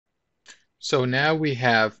So now we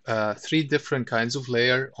have three different kinds of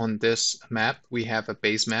layer on this map. We have a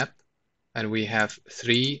base map, and we have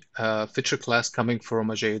three feature class coming from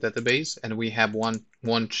a database, and we have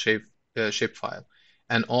one shape file,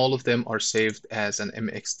 and all of them are saved as an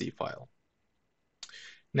MXD file.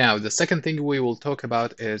 Now, the second thing we will talk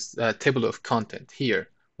about is the table of content here,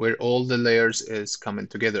 where all the layers is coming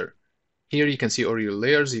together. Here you can see all your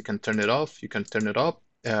layers. You can turn it off. You can turn it up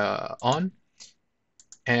on.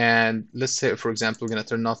 And let's say, for example, we're going to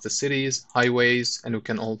turn off the cities, highways, and we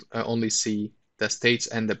can only see the states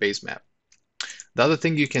and the base map. The other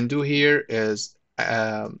thing you can do here is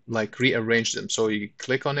like rearrange them. So you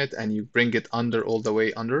click on it and you bring it under, all the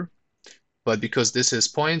way under. But because this is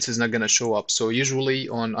points, it's not going to show up. So usually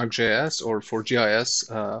on ArcGIS or for GIS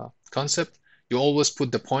concept, you always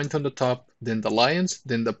put the point on the top, then the lines,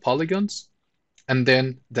 then the polygons, and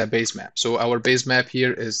then the base map. So our base map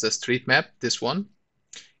here is the street map, this one.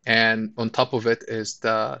 And on top of it is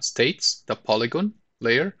the states, the polygon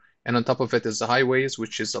layer. And on top of it is the highways,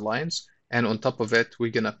 which is the lines. And on top of it, we're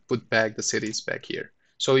going to put back the cities back here.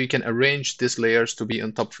 So you can arrange these layers to be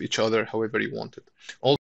on top of each other however you want it.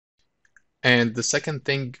 And the second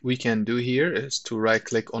thing we can do here is to right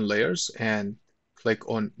click on layers and click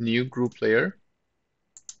on new group layer.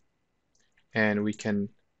 And we can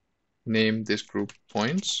name this group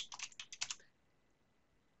points.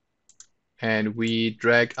 And we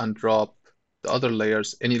drag and drop the other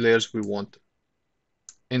layers, any layers we want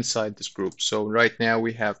inside this group. So right now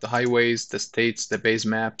we have the highways, the states, the base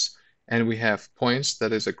maps, and we have points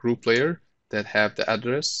that is a group layer that have the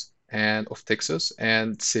address and of Texas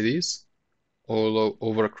and cities all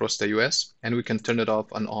over across the US, and we can turn it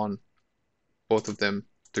off and on, both of them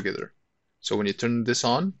together. So when you turn this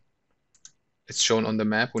on, it's shown on the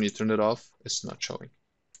map. When you turn it off, it's not showing.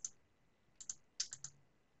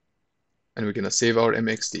 And we're going to save our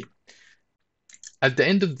MXD. At the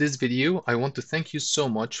end of this video, I want to thank you so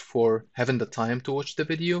much for having the time to watch the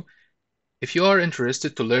video. If you are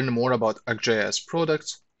interested to learn more about ArcGIS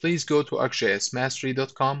products, please go to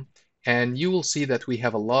arcgismastery.com and you will see that we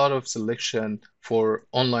have a lot of selection for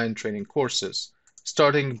online training courses,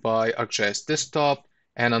 starting by ArcGIS Desktop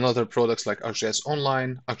and another products like ArcGIS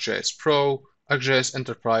Online, ArcGIS Pro, ArcGIS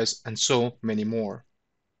Enterprise, and so many more.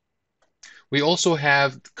 We also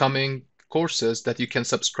have coming courses that you can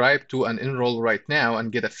subscribe to and enroll right now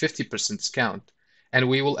and get a 50% discount. And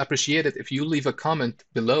we will appreciate it if you leave a comment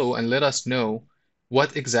below and let us know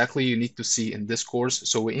what exactly you need to see in this course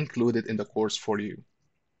so we include it in the course for you.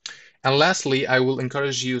 And lastly, I will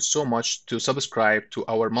encourage you so much to subscribe to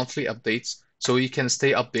our monthly updates so you can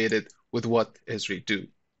stay updated with what Esri do.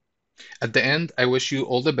 At the end, I wish you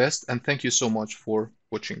all the best and thank you so much for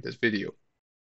watching this video.